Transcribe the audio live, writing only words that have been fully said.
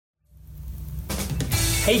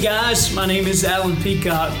Hey guys, my name is Alan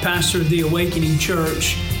Peacock, pastor of the Awakening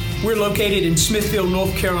Church. We're located in Smithfield,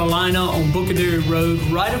 North Carolina on Bookadary Road,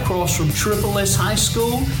 right across from Triple S High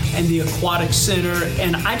School and the Aquatic Center.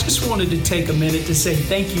 And I just wanted to take a minute to say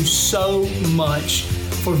thank you so much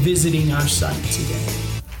for visiting our site today.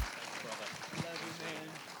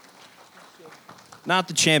 Not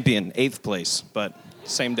the champion, 8th place, but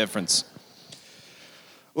same difference.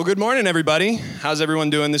 Well, good morning, everybody. How's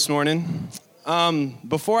everyone doing this morning?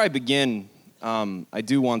 Before I begin, I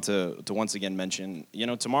do want to once again mention,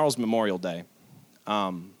 tomorrow's Memorial Day.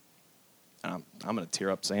 I'm going to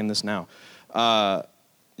tear up saying this now.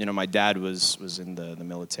 My dad was in the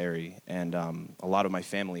military, and a lot of my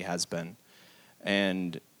family has been.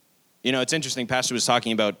 And, it's interesting, Pastor was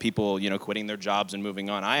talking about people, quitting their jobs and moving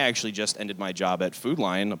on. I actually just ended my job at Food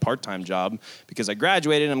Lion, a part-time job, because I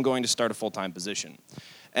graduated and I'm going to start a full-time position.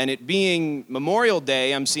 And it being Memorial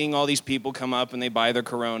Day, I'm seeing all these people come up and they buy their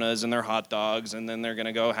Coronas and their hot dogs, and then they're going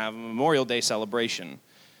to go have a Memorial Day celebration.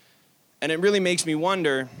 And it really makes me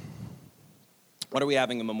wonder, what are we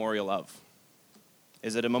having a memorial of?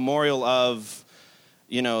 Is it a memorial of,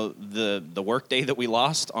 the work day that we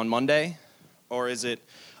lost on Monday? Or is it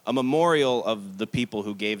a memorial of the people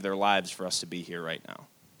who gave their lives for us to be here right now?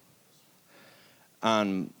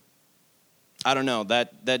 I don't know.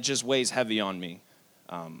 That just weighs heavy on me.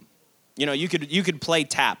 You could play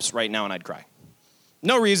Taps right now and I'd cry.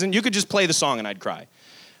 No reason. You could just play the song and I'd cry.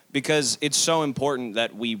 Because it's so important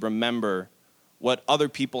that we remember what other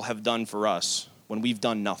people have done for us when we've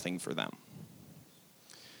done nothing for them.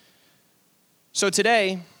 So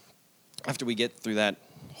today, after we get through that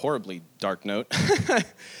horribly dark note,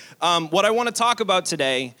 what I want to talk about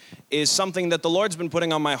today is something that the Lord's been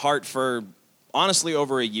putting on my heart for honestly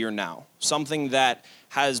over a year now. Something that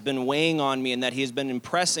has been weighing on me and that he has been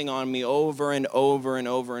impressing on me over and over and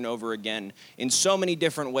over and over again in so many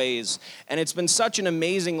different ways. And it's been such an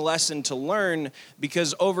amazing lesson to learn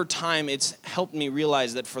because over time it's helped me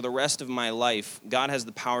realize that for the rest of my life, God has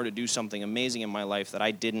the power to do something amazing in my life that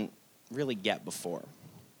I didn't really get before.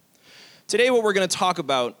 Today what we're going to talk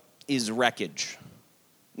about is wreckage.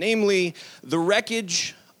 Namely, the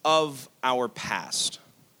wreckage of our past.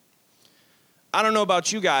 I don't know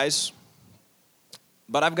about you guys,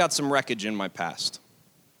 but I've got some wreckage in my past,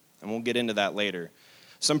 and we'll get into that later.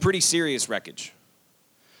 Some pretty serious wreckage.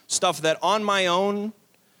 Stuff that on my own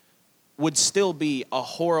would still be a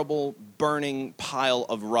horrible, burning pile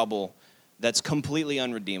of rubble that's completely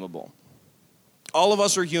unredeemable. All of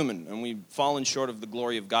us are human, and we've fallen short of the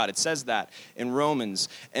glory of God. It says that in Romans.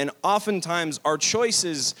 And oftentimes, our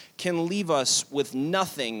choices can leave us with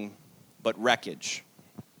nothing but wreckage.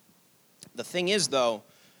 The thing is, though,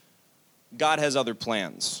 God has other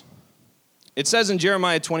plans. It says in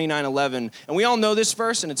Jeremiah 29:11, and we all know this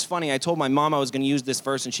verse, and it's funny, I told my mom I was going to use this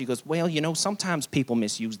verse, and she goes, well, sometimes people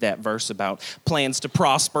misuse that verse about plans to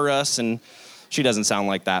prosper us, and she doesn't sound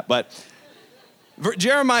like that, but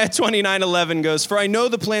Jeremiah 29:11 goes, for I know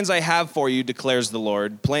the plans I have for you, declares the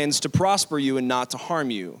Lord, plans to prosper you and not to harm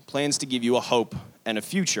you, plans to give you a hope and a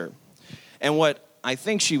future. And what I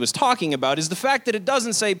think she was talking about is the fact that it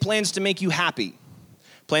doesn't say plans to make you happy,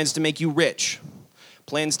 plans to make you rich,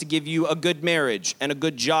 plans to give you a good marriage and a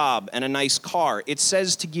good job and a nice car. It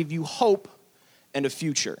says to give you hope and a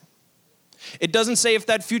future. It doesn't say if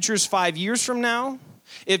that future is 5 years from now.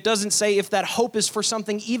 It doesn't say if that hope is for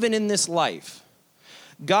something even in this life.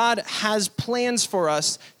 God has plans for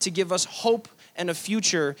us to give us hope and a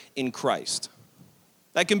future in Christ.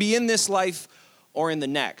 That can be in this life or in the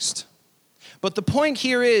next. But the point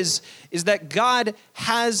here is that God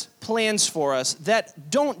has plans for us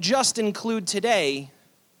that don't just include today,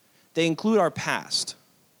 they include our past.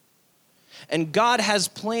 And God has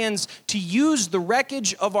plans to use the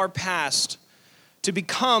wreckage of our past to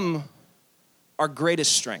become our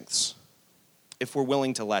greatest strengths, if we're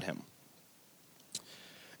willing to let him.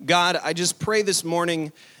 God, I just pray this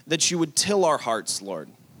morning that you would till our hearts, Lord.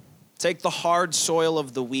 Take the hard soil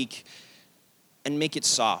of the weak and make it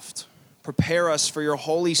soft. Prepare us for your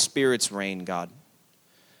Holy Spirit's reign, God.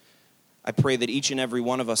 I pray that each and every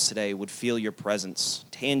one of us today would feel your presence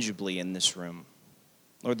tangibly in this room.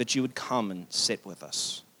 Lord, that you would come and sit with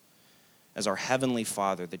us as our Heavenly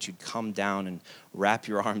Father, that you'd come down and wrap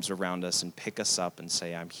your arms around us and pick us up and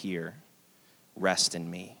say, I'm here. Rest in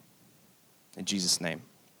me. In Jesus' name.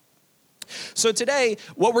 So today,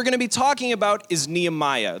 what we're going to be talking about is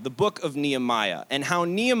Nehemiah, the book of Nehemiah, and how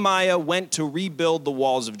Nehemiah went to rebuild the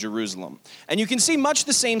walls of Jerusalem. And you can see much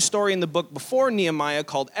the same story in the book before Nehemiah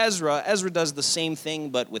called Ezra. Ezra does the same thing,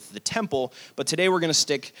 but with the temple. But today we're going to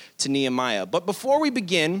stick to Nehemiah. But before we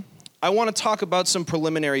begin, I want to talk about some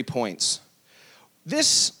preliminary points.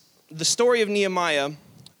 The story of Nehemiah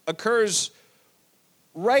occurs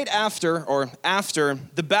right after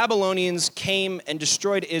the Babylonians came and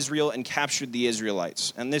destroyed Israel and captured the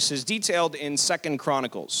Israelites. And this is detailed in 2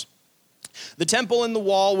 Chronicles. The temple and the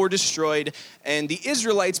wall were destroyed, and the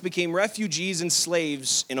Israelites became refugees and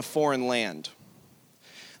slaves in a foreign land.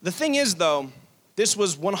 The thing is, though, this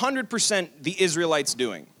was 100% the Israelites'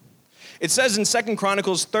 doing. It says in 2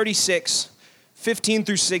 Chronicles 36, 15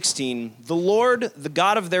 through 16, the Lord, the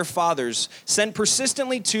God of their fathers, sent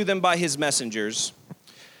persistently to them by his messengers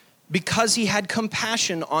because he had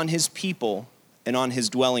compassion on his people and on his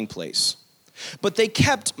dwelling place. But they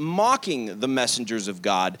kept mocking the messengers of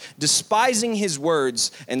God, despising his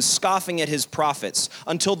words and scoffing at his prophets,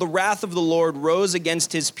 until the wrath of the Lord rose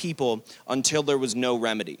against his people until there was no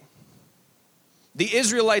remedy. The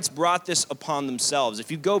Israelites brought this upon themselves.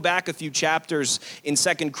 If you go back a few chapters in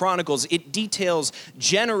 2 Chronicles, it details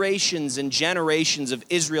generations and generations of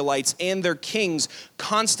Israelites and their kings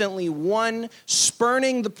constantly, one,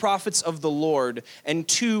 spurning the prophets of the Lord, and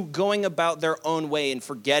two, going about their own way and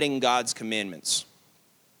forgetting God's commandments.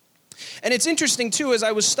 And it's interesting, too, as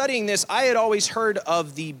I was studying this, I had always heard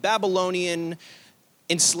of the Babylonian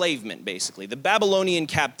enslavement, basically, the Babylonian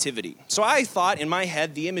captivity. So I thought in my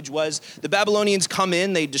head the image was the Babylonians come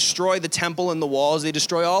in, they destroy the temple and the walls, they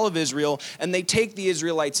destroy all of Israel, and they take the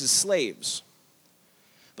Israelites as slaves.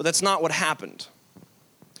 But that's not what happened.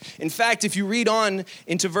 In fact, if you read on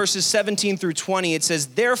into verses 17 through 20, it says,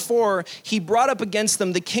 "Therefore he brought up against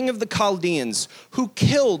them the king of the Chaldeans, who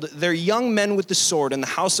killed their young men with the sword in the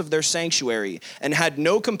house of their sanctuary, and had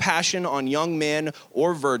no compassion on young man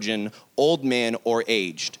or virgin, old man or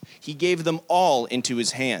aged. He gave them all into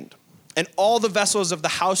his hand. And all the vessels of the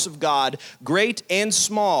house of God, great and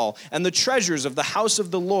small, and the treasures of the house of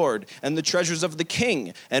the Lord, and the treasures of the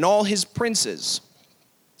king, and all his princes."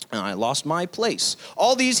 And I lost my place.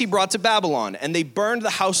 "All these he brought to Babylon, and they burned the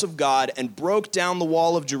house of God and broke down the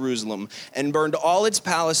wall of Jerusalem and burned all its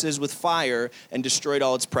palaces with fire and destroyed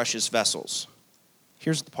all its precious vessels."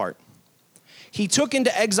 Here's the part. "He took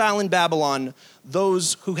into exile in Babylon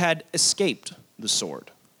those who had escaped the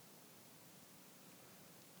sword."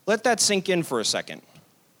 Let that sink in for a second.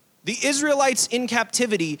 The Israelites in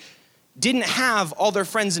captivity didn't have all their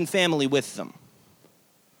friends and family with them.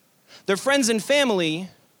 Their friends and family,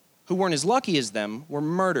 who weren't as lucky as them, were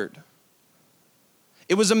murdered.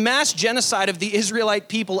 It was a mass genocide of the Israelite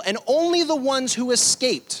people, and only the ones who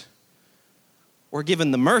escaped were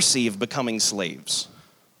given the mercy of becoming slaves.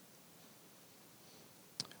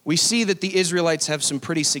 We see that the Israelites have some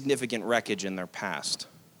pretty significant wreckage in their past,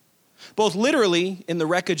 both literally in the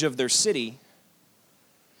wreckage of their city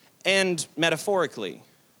and metaphorically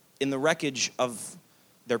in the wreckage of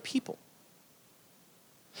their people.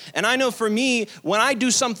 And I know for me, when I do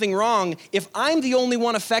something wrong, if I'm the only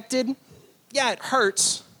one affected, yeah, it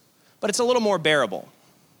hurts, but it's a little more bearable.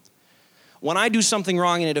 When I do something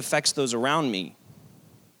wrong and it affects those around me,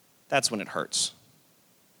 that's when it hurts.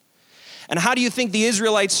 And how do you think the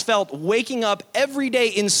Israelites felt waking up every day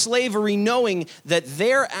in slavery, knowing that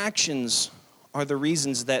their actions are the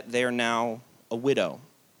reasons that they're now a widow,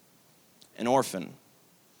 an orphan,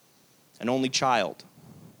 an only child?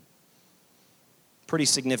 Pretty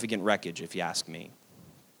significant wreckage, if you ask me.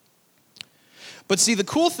 But see, the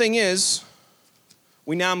cool thing is,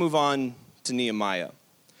 we now move on to Nehemiah.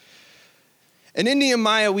 And in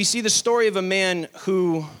Nehemiah, we see the story of a man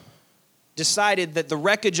who decided that the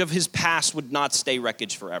wreckage of his past would not stay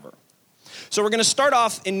wreckage forever. So we're going to start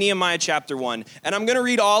off in Nehemiah chapter 1, and I'm going to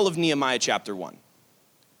read all of Nehemiah chapter 1.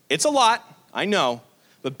 It's a lot, I know.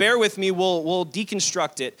 But bear with me, we'll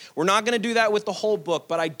deconstruct it. We're not going to do that with the whole book,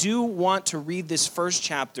 but I do want to read this first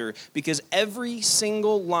chapter because every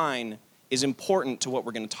single line is important to what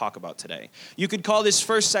we're going to talk about today. You could call this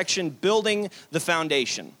first section building the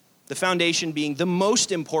foundation being the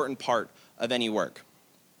most important part of any work.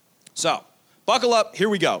 So, buckle up, here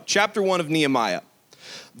we go. Chapter 1 of Nehemiah.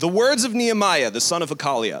 The words of Nehemiah, the son of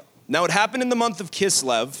Hachaliah. Now it happened in the month of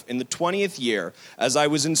Kislev, in the 20th year, as I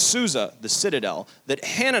was in Susa, the citadel, that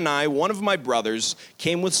Hanani, one of my brothers,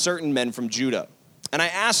 came with certain men from Judah. And I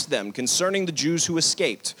asked them concerning the Jews who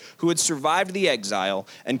escaped, who had survived the exile,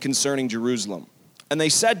 and concerning Jerusalem. And they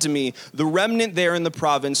said to me, the remnant there in the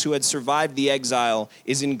province who had survived the exile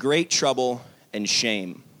is in great trouble and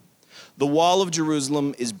shame. The wall of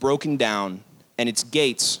Jerusalem is broken down, and its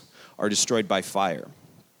gates are destroyed by fire.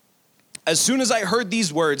 As soon as I heard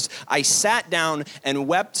these words, I sat down and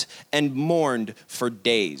wept and mourned for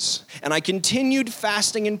days. And I continued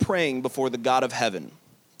fasting and praying before the God of heaven.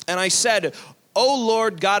 And I said, O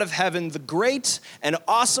Lord God of heaven, the great and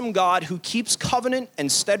awesome God who keeps covenant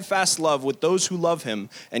and steadfast love with those who love him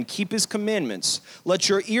and keep his commandments, let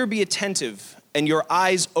your ear be attentive and your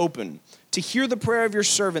eyes open to hear the prayer of your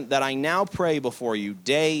servant that I now pray before you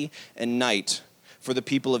day and night for the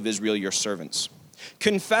people of Israel, your servants.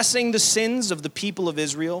 Confessing the sins of the people of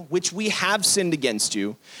Israel, which we have sinned against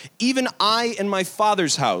you, even I and my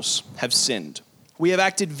father's house have sinned. We have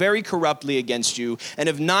acted very corruptly against you and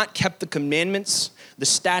have not kept the commandments, the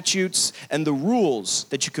statutes, and the rules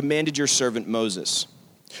that you commanded your servant Moses.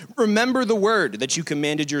 Remember the word that you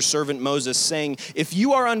commanded your servant Moses, saying, if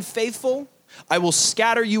you are unfaithful, I will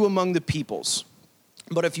scatter you among the peoples.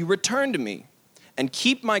 But if you return to me and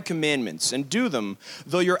keep my commandments and do them,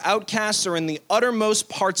 though your outcasts are in the uttermost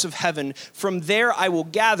parts of heaven, from there I will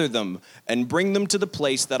gather them and bring them to the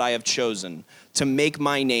place that I have chosen to make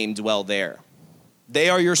my name dwell there. They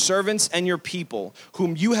are your servants and your people,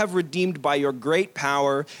 whom you have redeemed by your great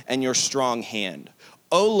power and your strong hand.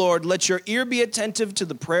 O Lord, let your ear be attentive to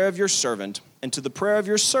the prayer of your servant and to the prayer of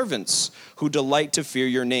your servants who delight to fear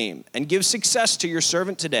your name. And give success to your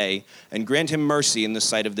servant today and grant him mercy in the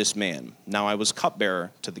sight of this man. Now I was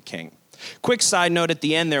cupbearer to the king. Quick side note at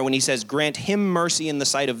the end there when he says, grant him mercy in the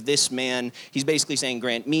sight of this man, he's basically saying,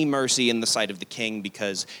 grant me mercy in the sight of the king,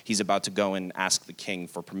 because he's about to go and ask the king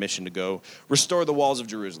for permission to go restore the walls of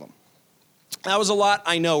Jerusalem. That was a lot.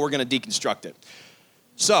 I know. We're going to deconstruct it.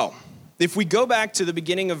 So, if we go back to the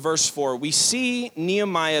beginning of verse 4, we see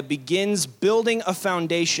Nehemiah begins building a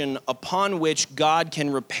foundation upon which God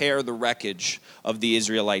can repair the wreckage of the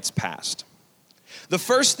Israelites' past. The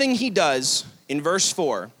first thing he does in verse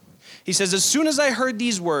 4, he says, as soon as I heard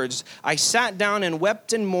these words, I sat down and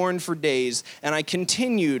wept and mourned for days, and I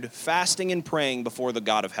continued fasting and praying before the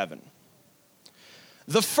God of heaven.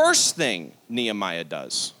 The first thing Nehemiah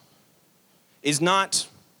does is not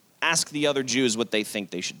ask the other Jews what they think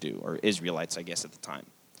they should do, or Israelites, I guess, at the time,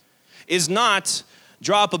 is not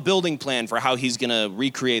draw up a building plan for how he's going to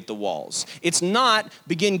recreate the walls. It's not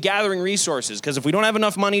begin gathering resources, because if we don't have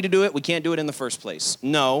enough money to do it, we can't do it in the first place.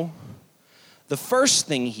 No. The first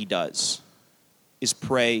thing he does is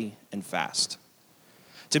pray and fast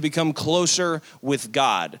to become closer with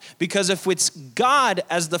God. Because if it's God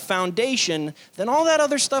as the foundation, then all that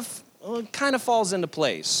other stuff kind of falls into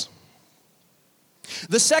place.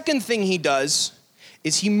 The second thing he does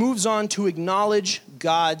is he moves on to acknowledge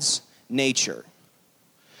God's nature.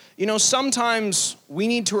 You know, sometimes we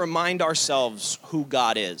need to remind ourselves who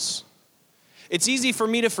God is. It's easy for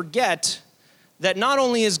me to forget that not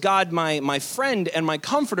only is God my friend and my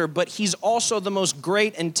comforter, but he's also the most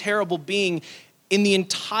great and terrible being in the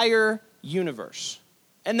entire universe.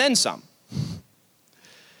 And then some.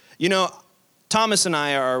 You know, Thomas and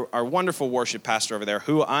I are our wonderful worship pastor over there,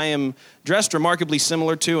 who I am dressed remarkably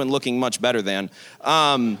similar to and looking much better than.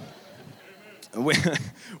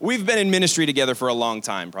 We've been in ministry together for a long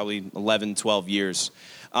time, probably 11, 12 years.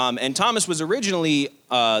 And Thomas was originally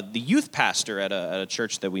the youth pastor at a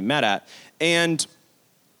church that we met at. And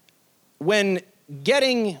when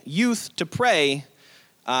getting youth to pray,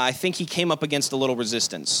 I think he came up against a little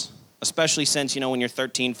resistance, especially since, when you're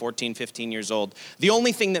 13, 14, 15 years old, the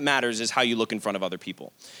only thing that matters is how you look in front of other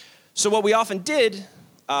people. So what we often did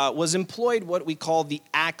was employed what we call the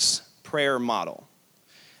ACTS prayer model.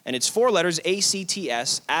 And it's 4 letters,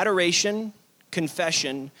 ACTS, adoration,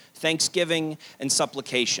 confession, thanksgiving, and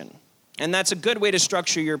supplication. And that's a good way to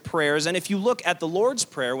structure your prayers. And if you look at the Lord's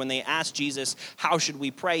Prayer, when they ask Jesus, how should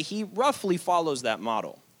we pray, he roughly follows that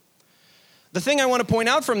model. The thing I want to point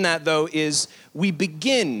out from that, though, is we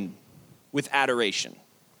begin with adoration.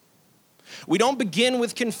 We don't begin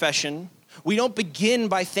with confession. We don't begin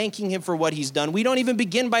by thanking him for what he's done. We don't even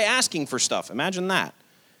begin by asking for stuff. Imagine that.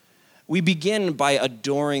 We begin by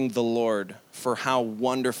adoring the Lord for how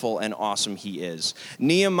wonderful and awesome he is.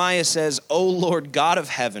 Nehemiah says, O Lord God of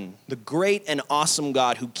heaven, the great and awesome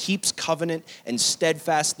God who keeps covenant and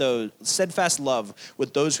steadfast love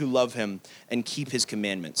with those who love him and keep his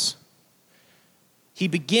commandments. He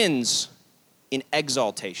begins in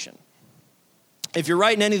exaltation. If you're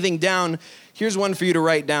writing anything down, here's one for you to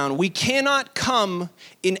write down. We cannot come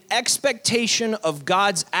in expectation of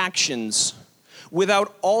God's actions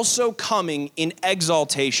without also coming in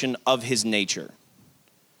exaltation of his nature.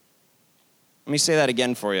 Let me say that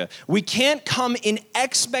again for you. We can't come in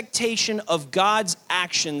expectation of God's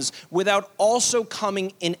actions without also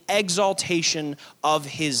coming in exaltation of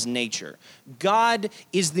his nature. God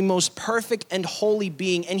is the most perfect and holy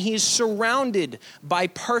being, and he is surrounded by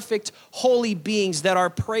perfect, holy beings that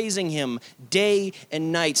are praising him day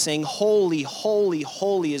and night, saying, holy, holy,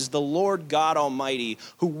 holy is the Lord God Almighty,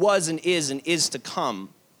 who was and is to come.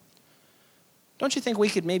 Don't you think we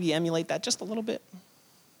could maybe emulate that just a little bit?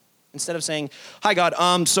 Instead of saying, hi,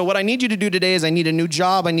 God, so what I need you to do today is I need a new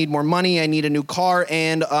job, I need more money, I need a new car,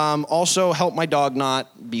 and also help my dog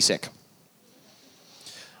not be sick.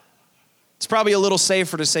 It's probably a little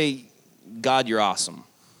safer to say, God, you're awesome.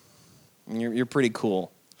 And you're pretty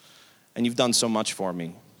cool. And you've done so much for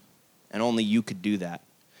me. And only you could do that.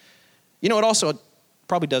 You know, it also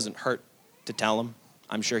probably doesn't hurt to tell him.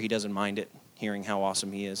 I'm sure he doesn't mind it, hearing how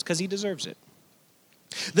awesome he is, because he deserves it.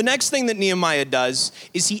 The next thing that Nehemiah does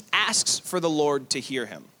is he asks for the Lord to hear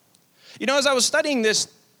him. You know, as I was studying this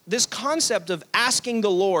concept of asking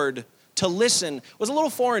the Lord to listen was a little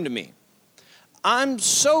foreign to me. I'm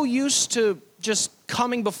so used to just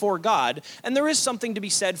coming before God, and there is something to be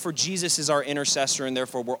said for Jesus as our intercessor, and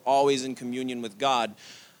therefore we're always in communion with God.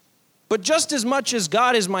 But just as much as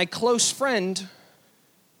God is my close friend,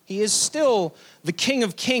 he is still the King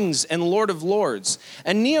of Kings and Lord of Lords.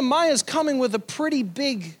 And Nehemiah is coming with a pretty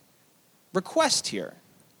big request here.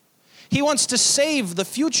 He wants to save the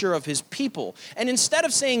future of his people. And instead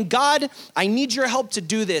of saying, God, I need your help to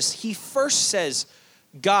do this, he first says,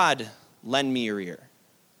 God, lend me your ear.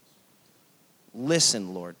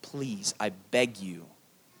 Listen, Lord, please, I beg you.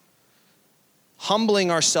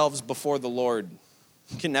 Humbling ourselves before the Lord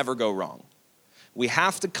can never go wrong. We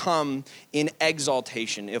have to come in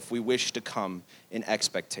exaltation if we wish to come in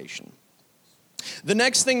expectation. The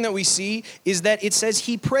next thing that we see is that it says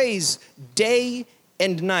he prays day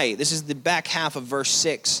and night. This is the back half of verse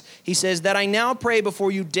 6. He says that I now pray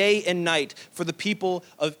before you day and night for the people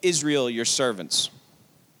of Israel, your servants.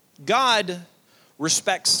 God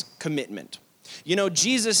respects commitment. You know,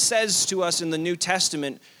 Jesus says to us in the New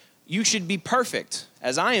Testament, you should be perfect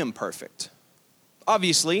as I am perfect.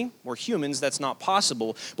 Obviously, we're humans, that's not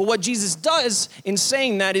possible. But what Jesus does in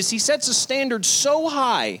saying that is he sets a standard so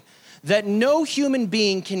high that no human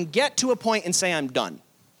being can get to a point and say, I'm done.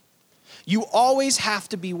 You always have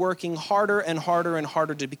to be working harder and harder and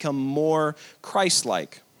harder to become more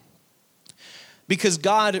Christ-like. Because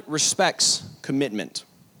God respects commitment.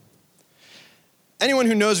 Anyone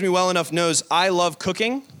who knows me well enough knows I love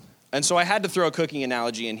cooking, and so I had to throw a cooking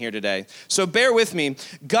analogy in here today. So bear with me.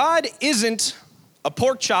 God isn't a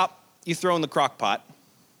pork chop you throw in the crock pot.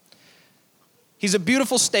 He's a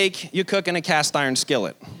beautiful steak you cook in a cast iron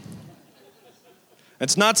skillet.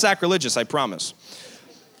 It's not sacrilegious, I promise.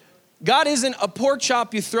 God isn't a pork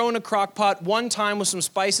chop you throw in a crock pot one time with some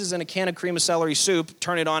spices and a can of cream of celery soup,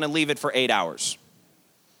 turn it on and leave it for 8 hours.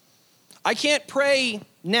 I can't pray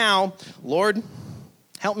now, Lord,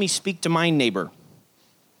 help me speak to my neighbor.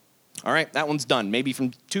 All right, that one's done. Maybe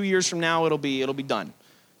from 2 years from now, it'll be done.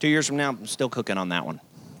 2 years from now, I'm still cooking on that one.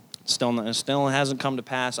 Still hasn't come to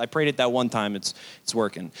pass. I prayed it that one time. It's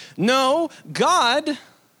working. No, God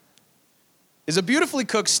is a beautifully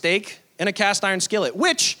cooked steak in a cast iron skillet,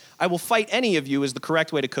 which I will fight any of you is the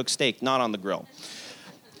correct way to cook steak, not on the grill.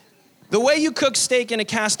 The way you cook steak in a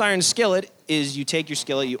cast iron skillet is you take your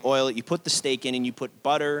skillet, you oil it, you put the steak in, and you put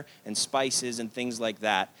butter and spices and things like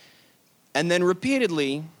that. And then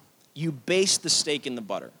repeatedly, you baste the steak in the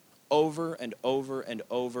butter over and over and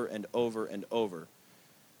over and over and over.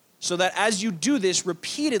 So that as you do this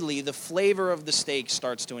repeatedly, the flavor of the steak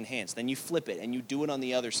starts to enhance. Then you flip it and you do it on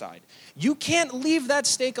the other side. You can't leave that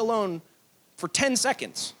steak alone for 10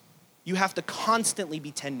 seconds. You have to constantly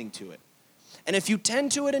be tending to it. And if you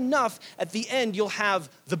tend to it enough, at the end, you'll have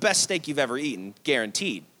the best steak you've ever eaten,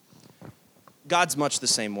 guaranteed. God's much the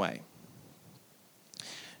same way.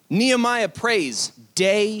 Nehemiah prays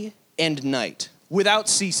day and night without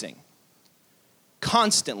ceasing,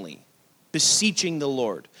 constantly beseeching the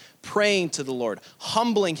Lord, praying to the Lord,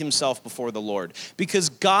 humbling himself before the Lord, because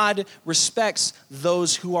God respects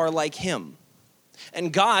those who are like him.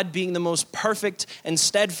 And God, being the most perfect and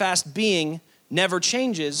steadfast being, never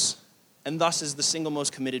changes, and thus is the single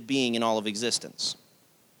most committed being in all of existence.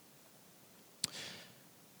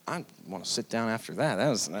 I want to sit down after that.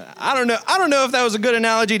 I don't know if that was a good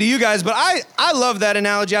analogy to you guys, but I love that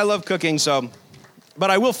analogy. I love cooking,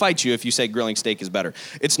 but I will fight you if you say grilling steak is better.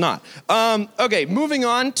 It's not. Okay, moving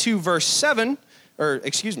on to verse 7,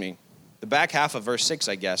 the back half of verse 6,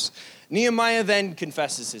 I guess. Nehemiah then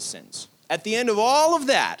confesses his sins. At the end of all of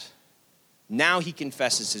that, now he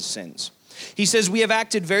confesses his sins. He says, we have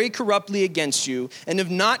acted very corruptly against you and have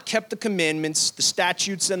not kept the commandments, the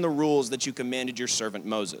statutes, and the rules that you commanded your servant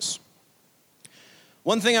Moses.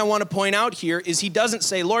 One thing I want to point out here is he doesn't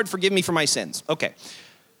say, Lord, forgive me for my sins. Okay.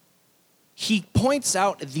 He points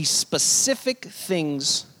out the specific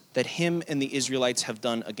things that him and the Israelites have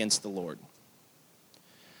done against the Lord.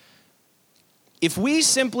 If we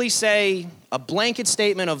simply say a blanket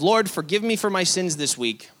statement of, Lord, forgive me for my sins this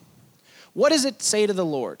week, what does it say to the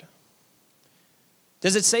Lord?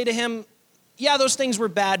 Does it say to him, yeah, those things were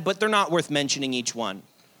bad, but they're not worth mentioning each one?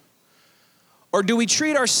 Or do we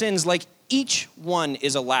treat our sins like each one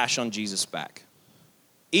is a lash on Jesus' back?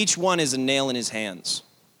 Each one is a nail in his hands.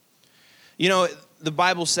 You know, the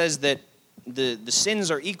Bible says that the sins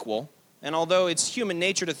are equal, and although it's human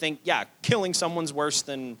nature to think, yeah, killing someone's worse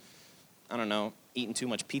than, I don't know, eating too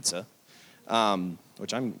much pizza,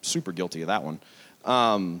 which I'm super guilty of that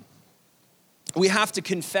one, we have to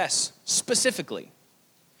confess specifically.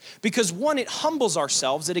 Because one, it humbles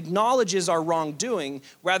ourselves, it acknowledges our wrongdoing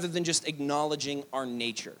rather than just acknowledging our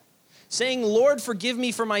nature. Saying, Lord, forgive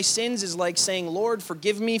me for my sins is like saying, Lord,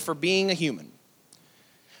 forgive me for being a human.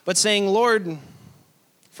 But saying, Lord,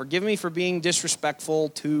 forgive me for being disrespectful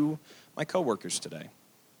to my coworkers today.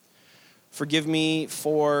 Forgive me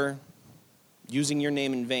for using your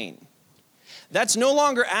name in vain. That's no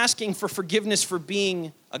longer asking for forgiveness for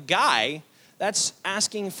being a guy. That's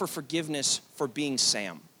asking for forgiveness for being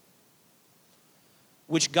Sam,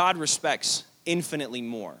 which God respects infinitely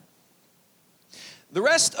more. The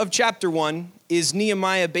rest of chapter 1 is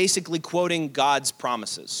Nehemiah basically quoting God's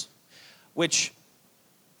promises, which,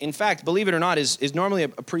 in fact, believe it or not, is normally a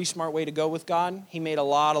pretty smart way to go with God. He made a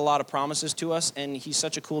lot of promises to us, and he's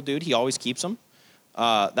such a cool dude. He always keeps them.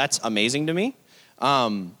 That's amazing to me.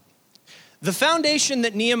 The foundation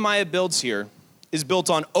that Nehemiah builds here is built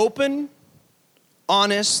on open,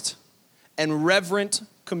 honest, and reverent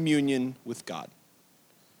communion with God.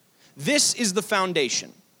 This is the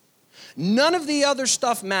foundation. None of the other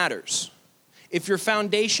stuff matters if your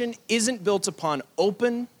foundation isn't built upon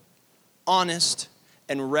open, honest,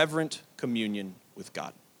 and reverent communion with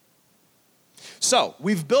God. So,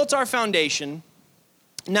 we've built our foundation.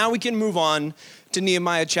 Now we can move on to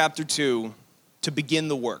Nehemiah chapter 2 to begin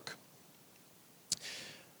the work.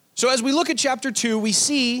 So as we look at chapter 2, we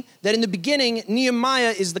see that in the beginning,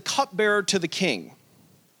 Nehemiah is the cupbearer to the king.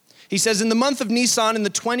 He says, in the month of Nisan, in the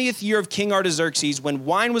 20th year of King Artaxerxes, when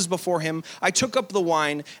wine was before him, I took up the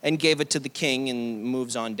wine and gave it to the king, and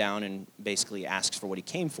moves on down and basically asks for what he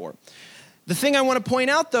came for. The thing I want to point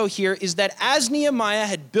out, though, here is that as Nehemiah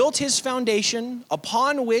had built his foundation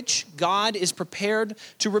upon which God is prepared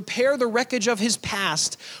to repair the wreckage of his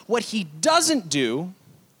past, what he doesn't do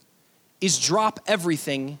is drop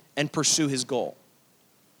everything and pursue his goal.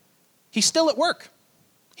 He's still at work.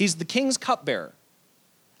 He's the king's cupbearer.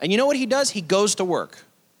 And you know what he does? He goes to work.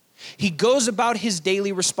 He goes about his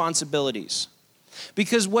daily responsibilities.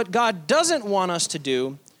 Because what God doesn't want us to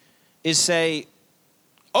do is say,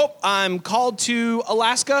 oh, I'm called to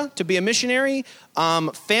Alaska to be a missionary.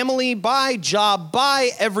 Family, bye. Job, bye.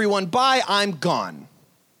 Everyone, bye. I'm gone.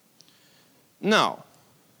 No.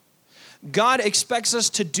 God expects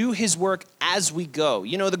us to do his work as we go.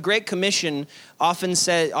 You know, the Great Commission often is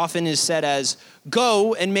said as,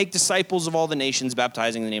 go and make disciples of all the nations,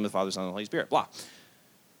 baptizing in the name of the Father, Son, and the Holy Spirit, blah.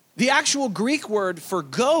 The actual Greek word for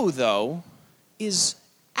go, though, is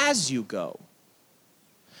as you go.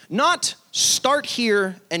 Not start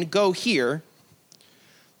here and go here,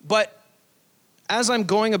 but as I'm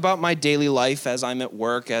going about my daily life, as I'm at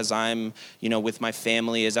work, as I'm, with my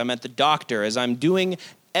family, as I'm at the doctor, as I'm doing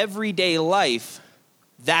everyday life,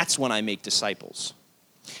 that's when I make disciples.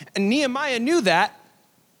 And Nehemiah knew that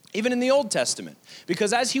even in the Old Testament,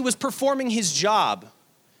 because as he was performing his job,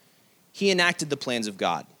 he enacted the plans of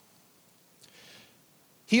God.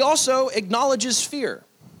 He also acknowledges fear.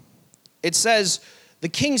 It says, the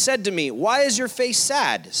king said to me, why is your face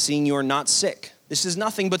sad, seeing you are not sick? This is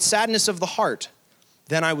nothing but sadness of the heart.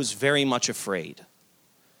 Then I was very much afraid.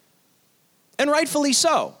 And rightfully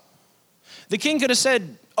so. The king could have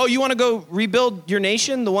said, oh, you want to go rebuild your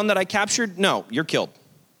nation, the one that I captured? No, you're killed.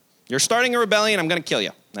 You're starting a rebellion, I'm going to kill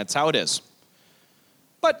you. That's how it is.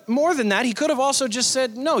 But more than that, he could have also just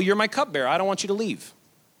said, no, you're my cupbearer, I don't want you to leave.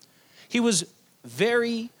 He was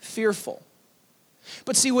very fearful.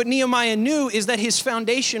 But see, what Nehemiah knew is that his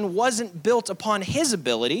foundation wasn't built upon his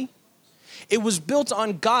ability. It was built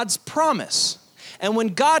on God's promise. And when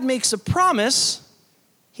God makes a promise,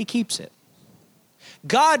 he keeps it.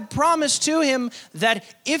 God promised to him that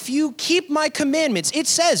if you keep my commandments, it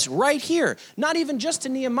says right here, not even just to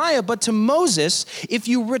Nehemiah, but to Moses, if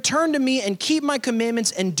you return to me and keep my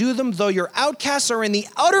commandments and do them, though your outcasts are in the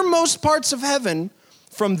uttermost parts of heaven,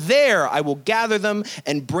 from there I will gather them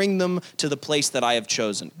and bring them to the place that I have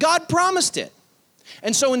chosen. God promised it.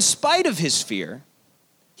 And so in spite of his fear,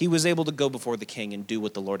 he was able to go before the king and do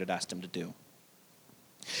what the Lord had asked him to do.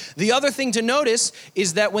 The other thing to notice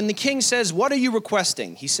is that when the king says, what are you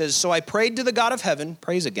requesting? He says, so I prayed to the God of heaven,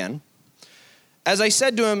 praise again, As I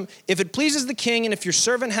said to him, if it pleases the king and if your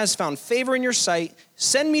servant has found favor in your sight,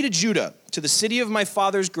 send me to Judah, to the city of my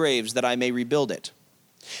father's graves, that I may rebuild it.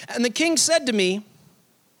 And the king said to me,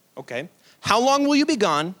 okay, how long will you be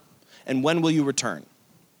gone, and when will you return?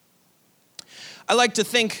 I like to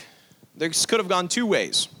think this could have gone two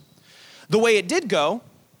ways. The way it did go,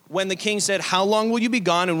 when the king said, how long will you be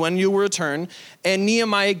gone, and when you will return, and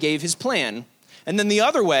Nehemiah gave his plan. And then the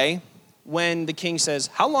other way, when the king says,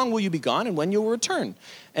 how long will you be gone and when you will return?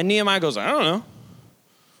 And Nehemiah goes, I don't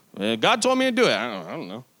know. God told me to do it. I don't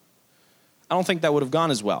know. I don't think that would have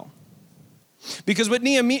gone as well. Because what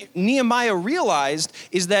Nehemiah realized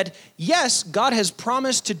is that, yes, God has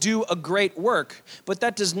promised to do a great work, but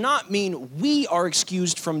that does not mean we are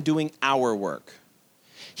excused from doing our work.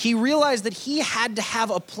 He realized that he had to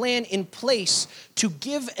have a plan in place to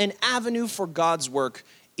give an avenue for God's work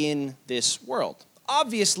in this world.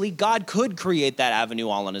 Obviously, God could create that avenue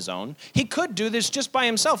all on his own. He could do this just by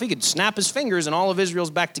himself. He could snap his fingers and all of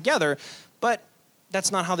Israel's back together, but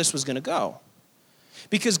that's not how this was going to go.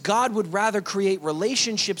 Because God would rather create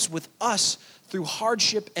relationships with us through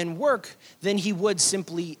hardship and work than he would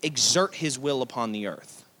simply exert his will upon the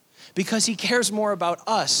earth. Because he cares more about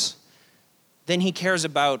us than he cares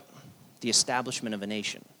about the establishment of a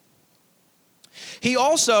nation. He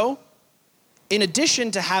also, in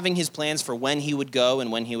addition to having his plans for when he would go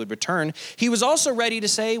and when he would return, he was also ready to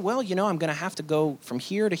say, well, I'm going to have to go from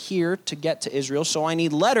here to get to Israel, so I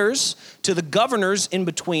need letters to the governors in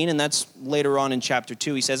between, and that's later on in chapter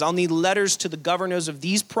 2. He says, I'll need letters to the governors of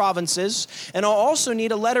these provinces, and I'll also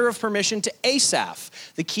need a letter of permission to Asaph,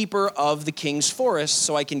 the keeper of the king's forest,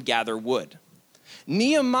 so I can gather wood.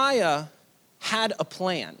 Nehemiah had a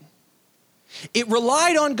plan. It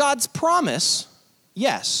relied on God's promise.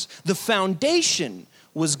 Yes, the foundation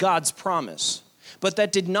was God's promise, but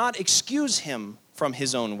that did not excuse him from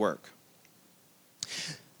his own work.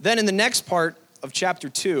 Then in the next part of chapter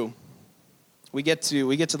 2, we get to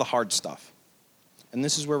the hard stuff. And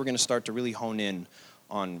this is where we're going to start to really hone in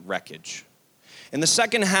on wreckage. In the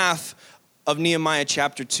second half of Nehemiah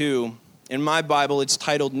chapter 2, in my Bible, it's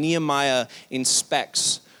titled Nehemiah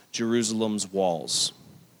Inspects Jerusalem's Walls.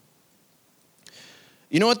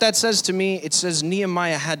 You know what that says to me? It says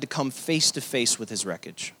Nehemiah had to come face to face with his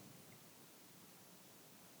wreckage.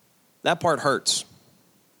 That part hurts.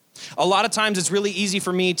 A lot of times it's really easy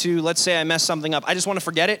for me to, let's say I mess something up. I just want to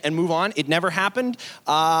forget it and move on. It never happened.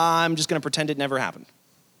 I'm just going to pretend it never happened.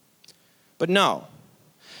 But no,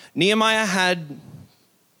 Nehemiah had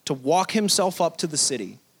to walk himself up to the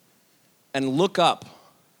city and look up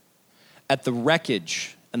at the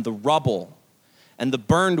wreckage and the rubble and the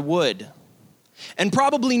burned wood and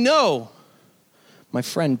probably know, my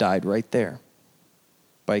friend died right there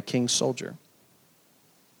by a king's soldier.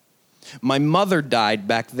 My mother died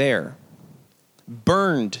back there,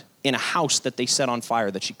 burned in a house that they set on fire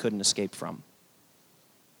that she couldn't escape from.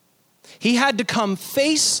 He had to come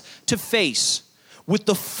face to face with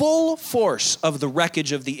the full force of the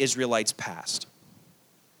wreckage of the Israelites' past.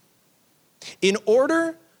 In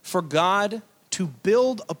order for God to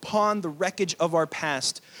build upon the wreckage of our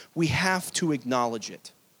past, we have to acknowledge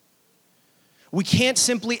it. We can't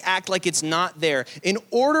simply act like it's not there. In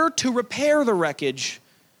order to repair the wreckage,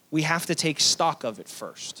 we have to take stock of it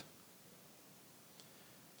first.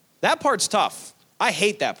 That part's tough. I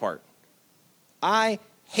hate that part. I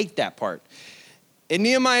hate that part. In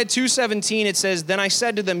Nehemiah 2:17, it says, then I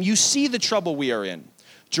said to them, you see the trouble we are in.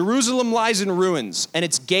 Jerusalem lies in ruins, and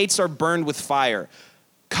its gates are burned with fire.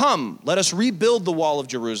 Come, let us rebuild the wall of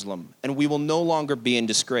Jerusalem, and we will no longer be in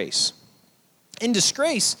disgrace. In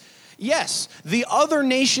disgrace, yes, the other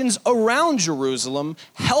nations around Jerusalem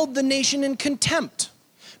held the nation in contempt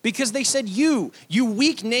because they said, you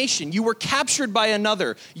weak nation, you were captured by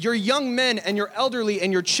another. Your young men and your elderly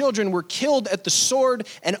and your children were killed at the sword,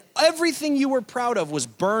 and everything you were proud of was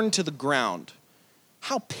burned to the ground.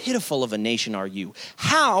 How pitiful of a nation are you?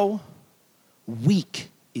 How weak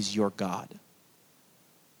is your God?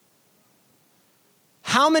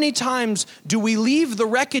 How many times do we leave the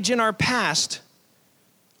wreckage in our past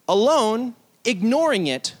alone, ignoring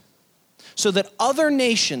it, so that other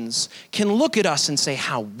nations can look at us and say,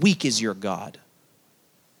 how weak is your God?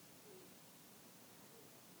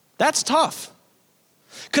 That's tough.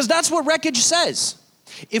 Because that's what wreckage says.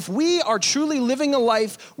 If we are truly living a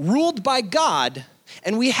life ruled by God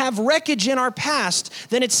and we have wreckage in our past,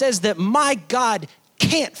 then it says that my God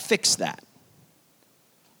can't fix that.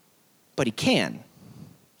 But he can.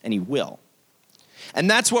 And he will. And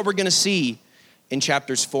that's what we're going to see in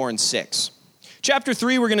chapters 4 and 6. Chapter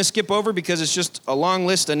 3, we're going to skip over because it's just a long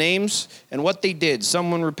list of names and what they did.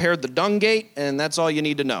 Someone repaired the dung gate, and that's all you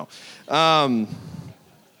need to know.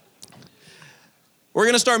 We're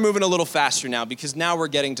going to start moving a little faster now because now we're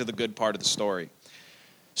getting to the good part of the story.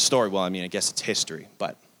 Well, I guess it's history.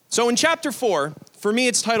 So in chapter 4, for me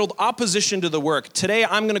it's titled Opposition to the Work. Today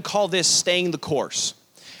I'm going to call this Staying the Course.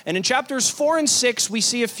 And in chapters 4 and 6, we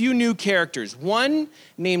see a few new characters. One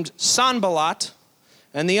named Sanballat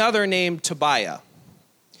and the other named Tobiah.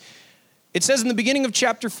 It says in the beginning of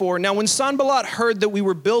chapter 4, now when Sanballat heard that we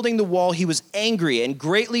were building the wall, he was angry and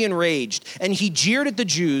greatly enraged, and he jeered at the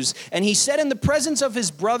Jews, and he said in the presence of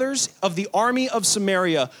his brothers of the army of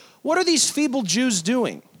Samaria, what are these feeble Jews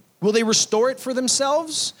doing? Will they restore it for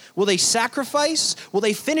themselves? Will they sacrifice? Will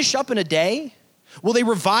they finish up in a day? Will they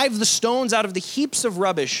revive the stones out of the heaps of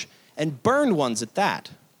rubbish and burned ones at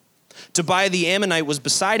that? Tobiah the Ammonite was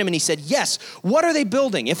beside him, and he said, yes, what are they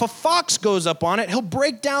building? If a fox goes up on it, he'll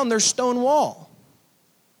break down their stone wall.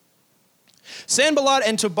 Sanballat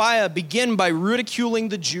and Tobiah begin by ridiculing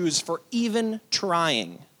the Jews for even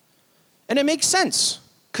trying. And it makes sense,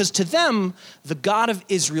 because to them, the God of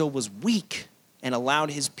Israel was weak and allowed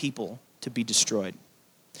his people to be destroyed.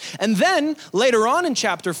 And then, later on in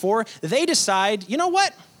chapter 4, they decide, you know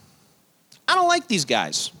what? I don't like these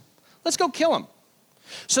guys. Let's go kill them.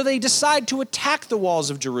 So they decide to attack the walls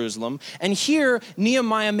of Jerusalem. And here,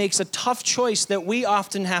 Nehemiah makes a tough choice that we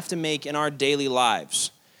often have to make in our daily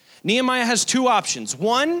lives. Nehemiah has two options.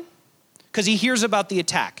 One, because he hears about the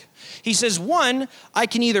attack. He says, one, I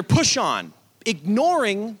can either push on,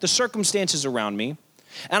 ignoring the circumstances around me,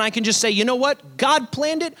 and I can just say, you know what? God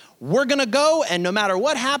planned it. We're going to go, and no matter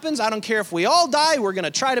what happens, I don't care if we all die, we're going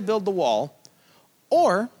to try to build the wall.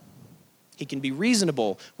 Or he can be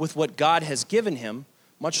reasonable with what God has given him,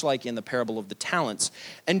 much like in the parable of the talents,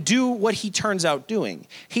 and do what he turns out doing.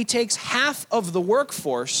 He takes half of the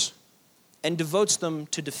workforce and devotes them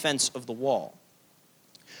to defense of the wall.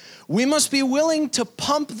 We must be willing to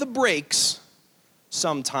pump the brakes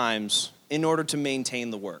sometimes in order to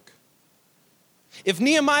maintain the work. If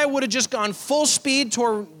Nehemiah would have just gone full speed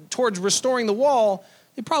towards restoring the wall,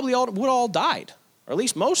 they probably would all died, or at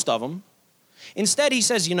least most of them. Instead, he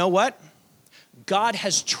says, you know what? God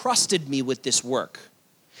has trusted me with this work.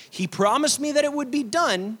 He promised me that it would be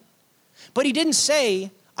done, but he didn't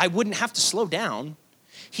say I wouldn't have to slow down.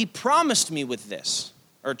 He promised me with this,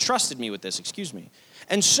 or trusted me with this, excuse me.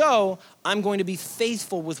 And so I'm going to be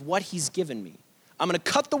faithful with what he's given me. I'm going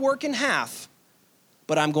to cut the work in half,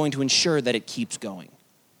 but I'm going to ensure that it keeps going.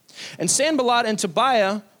 And Sanballat and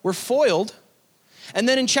Tobiah were foiled. And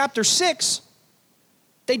then in chapter 6,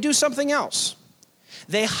 they do something else.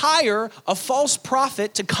 They hire a false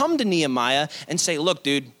prophet to come to Nehemiah and say, look,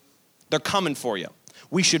 dude, they're coming for you.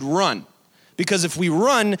 We should run, because if we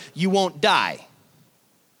run, you won't die.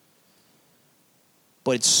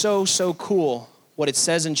 But it's so cool what it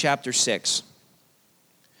says in chapter 6.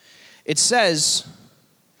 It says,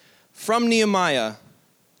 from Nehemiah,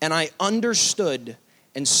 and I understood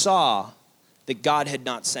and saw that God had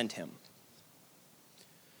not sent him.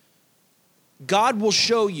 God will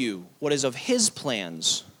show you what is of his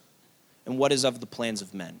plans and what is of the plans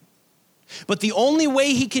of men. But the only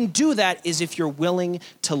way he can do that is if you're willing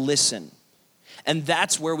to listen. And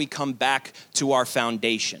that's where we come back to our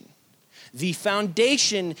foundation. The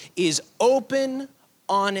foundation is open,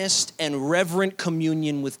 honest, and reverent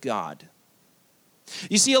communion with God.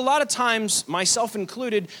 You see, a lot of times, myself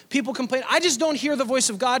included, people complain, I just don't hear the voice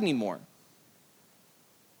of God anymore.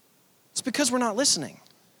 It's because we're not listening.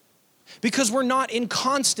 Because we're not in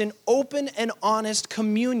constant, open, and honest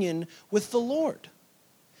communion with the Lord.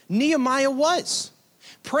 Nehemiah was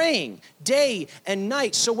praying day and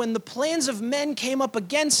night. So when the plans of men came up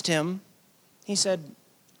against him, he said,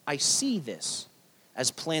 I see this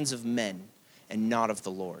as plans of men and not of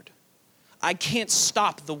the Lord. I can't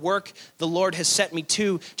stop the work the Lord has set me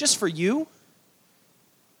to just for you.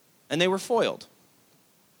 And they were foiled.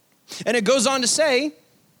 And it goes on to say,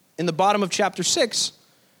 in the bottom of chapter 6,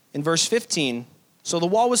 in verse 15, so the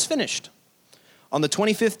wall was finished on the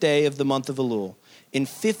 25th day of the month of Elul, in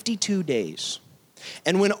 52 days.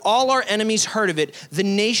 And when all our enemies heard of it, the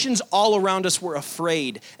nations all around us were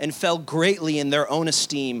afraid and fell greatly in their own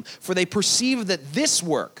esteem, for they perceived that this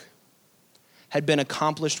work had been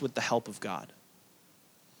accomplished with the help of God.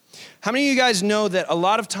 How many of you guys know that a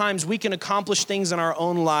lot of times we can accomplish things in our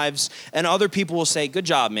own lives and other people will say, good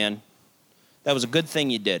job, man. That was a good thing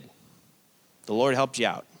you did. The Lord helped you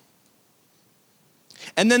out.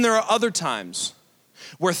 And then there are other times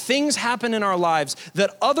where things happen in our lives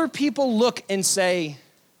that other people look and say,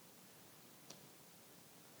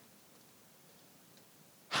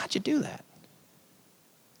 how'd you do that?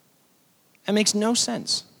 That makes no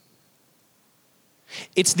sense.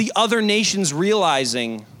 It's the other nations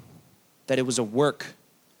realizing that it was a work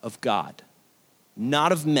of God,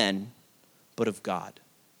 not of men, but of God.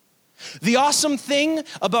 The awesome thing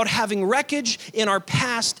about having wreckage in our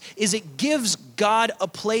past is it gives God a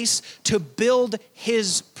place to build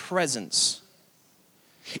his presence.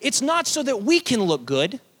 It's not so that we can look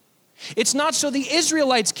good. It's not so the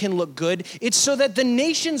Israelites can look good. It's so that the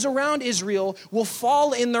nations around Israel will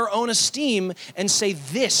fall in their own esteem and say,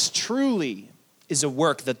 this truly is a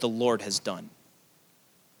work that the Lord has done.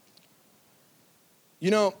 You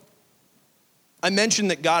know, I mentioned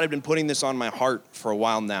that God had been putting this on my heart for a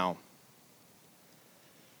while now.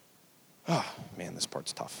 Oh, man, this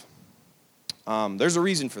part's tough. There's a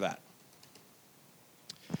reason for that.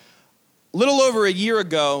 A little over a year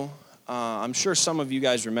ago, I'm sure some of you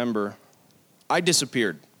guys remember, I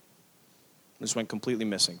disappeared. Just went completely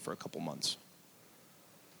missing for a couple months.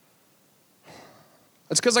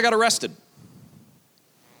 That's because I got arrested.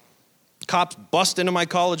 Cops bust into my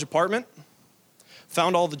college apartment,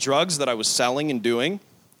 found all the drugs that I was selling and doing,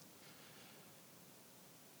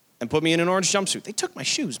 and put me in an orange jumpsuit. They took my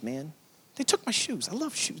shoes, man. They took my shoes. I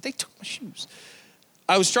love shoes. They took my shoes.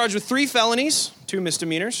 I was charged with 3 felonies, 2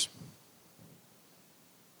 misdemeanors.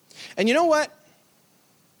 And you know what?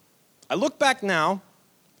 I look back now,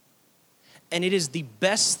 and it is the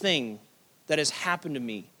best thing that has happened to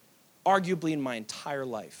me, arguably in my entire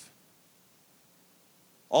life.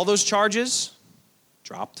 All those charges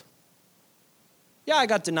dropped. Yeah, I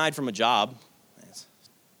got denied from a job.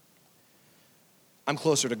 I'm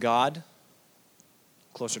closer to God,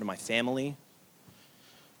 closer to my family.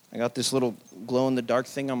 I got this little glow-in-the-dark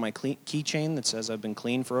thing on my keychain that says I've been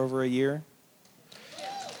clean for over a year.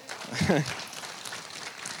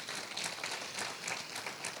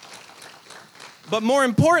 But more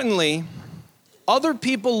importantly, other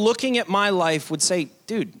people looking at my life would say,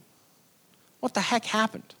 dude, what the heck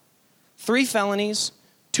happened? 3 felonies,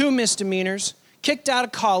 2 misdemeanors, kicked out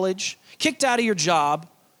of college, kicked out of your job.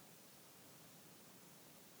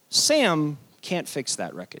 Sam can't fix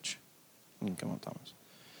that wreckage. Come on, Thomas.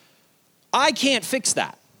 I can't fix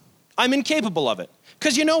that. I'm incapable of it.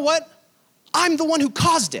 Because you know what? I'm the one who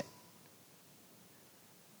caused it.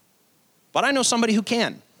 But I know somebody who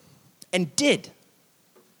can and did.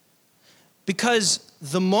 Because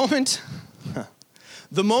the moment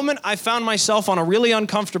I found myself on a really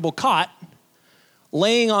uncomfortable cot,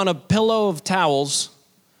 laying on a pillow of towels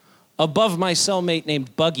above my cellmate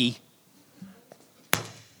named Buggy,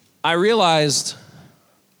 I realized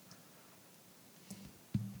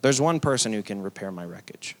there's one person who can repair my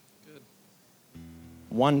wreckage. Good.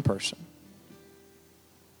 One person.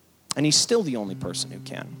 And he's still the only person who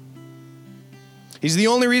can. He's the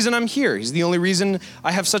only reason I'm here. He's the only reason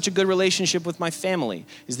I have such a good relationship with my family.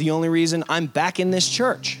 He's the only reason I'm back in this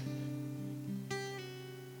church.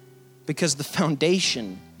 Because the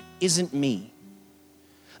foundation isn't me.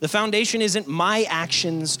 The foundation isn't my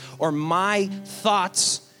actions or my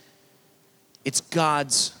thoughts. It's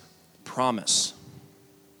God's promise.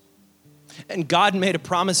 And God made a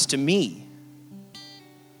promise to me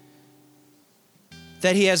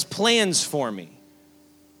that he has plans for me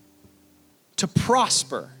to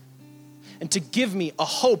prosper and to give me a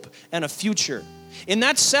hope and a future. In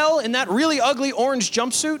that cell, in that really ugly orange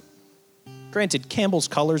jumpsuit, granted, Campbell's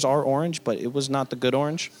colors are orange, but it was not the good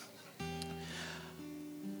orange.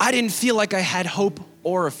 I didn't feel like I had hope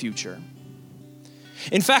or a future.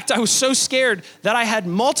 In fact, I was so scared that I had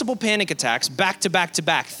multiple panic attacks back to back to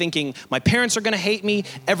back, thinking my parents are gonna hate me,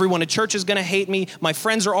 everyone at church is gonna hate me, my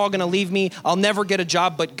friends are all gonna leave me, I'll never get a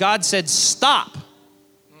job. But God said, stop.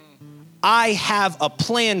 I have a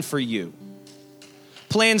plan for you.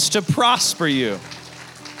 Plans to prosper you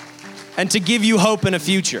and to give you hope and a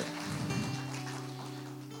future.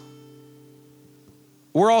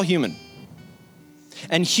 We're all human.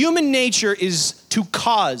 And human nature is to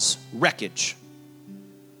cause wreckage.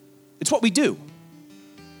 It's what we do.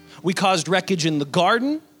 We caused wreckage in the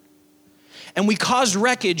garden, and we caused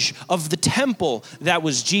wreckage of the temple that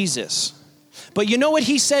was Jesus. But you know what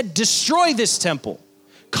he said? Destroy this temple,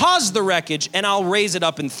 cause the wreckage, and I'll raise it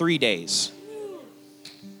up in 3 days.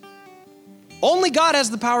 Only God has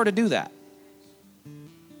the power to do that.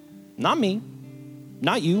 Not me,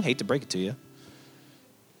 not you, hate to break it to you,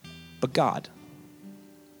 but God.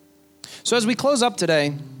 So as we close up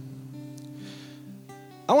today,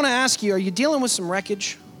 I want to ask you, are you dealing with some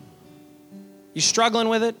wreckage? You struggling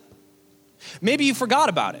with it? Maybe you forgot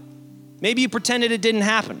about it. Maybe you pretended it didn't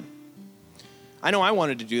happen. I know I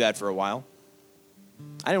wanted to do that for a while.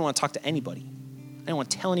 I didn't want to talk to anybody. I didn't want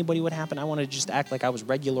to tell anybody what happened. I wanted to just act like I was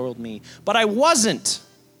regular old me. But I wasn't.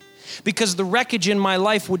 because the wreckage in my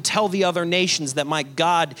life would tell the other nations that my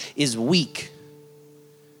God is weak.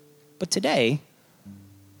 But today,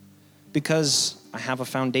 because I have a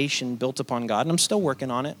foundation built upon God, and I'm still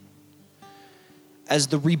working on it, as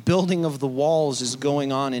the rebuilding of the walls is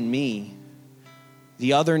going on in me,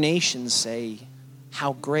 the other nations say,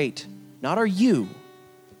 how great, not are you,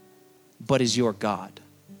 but is your God.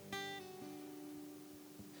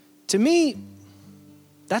 To me,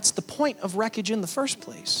 that's the point of wreckage in the first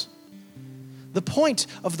place. The point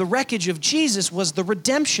of the wreckage of Jesus was the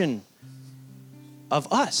redemption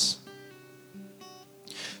of us.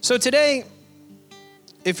 So today,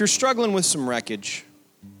 if you're struggling with some wreckage,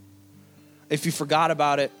 if you forgot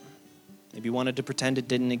about it, maybe you wanted to pretend it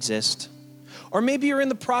didn't exist, or maybe you're in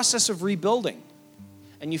the process of rebuilding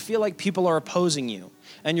and you feel like people are opposing you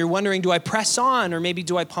and you're wondering, do I press on or maybe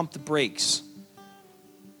do I pump the brakes?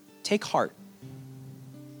 Take heart.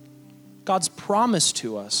 God's promise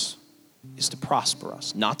to us is to prosper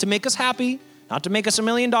us, not to make us happy, not to make us $1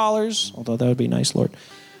 million, although that would be nice, Lord,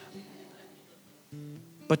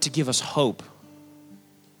 but to give us hope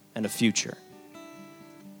and a future.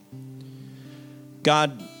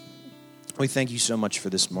 God, we thank you so much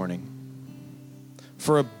for this morning,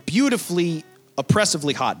 for a beautifully,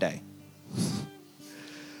 oppressively hot day.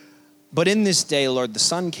 But in this day, Lord, the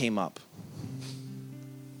sun came up.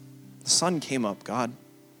 The sun came up, God.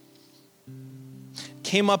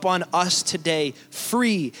 Came up on us today,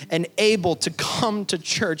 free and able to come to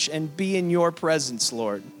church and be in your presence,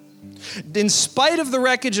 Lord. In spite of the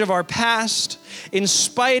wreckage of our past, in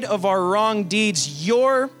spite of our wrong deeds,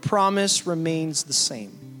 your promise remains the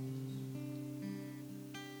same.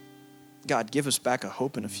 God, give us back a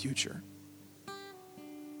hope and a future.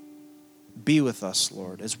 Be with us,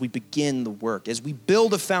 Lord, as we begin the work, as we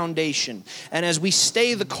build a foundation, and as we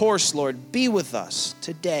stay the course, Lord. Be with us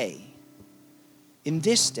today, in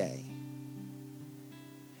this day,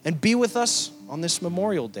 and be with us on this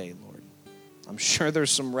Memorial Day, Lord. I'm sure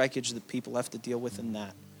there's some wreckage that people have to deal with in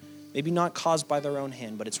that. Maybe not caused by their own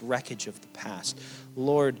hand, but it's wreckage of the past.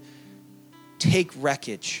 Lord, take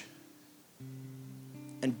wreckage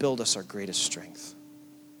and build us our greatest strength.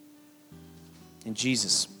 In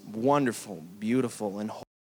Jesus' wonderful, beautiful, and holy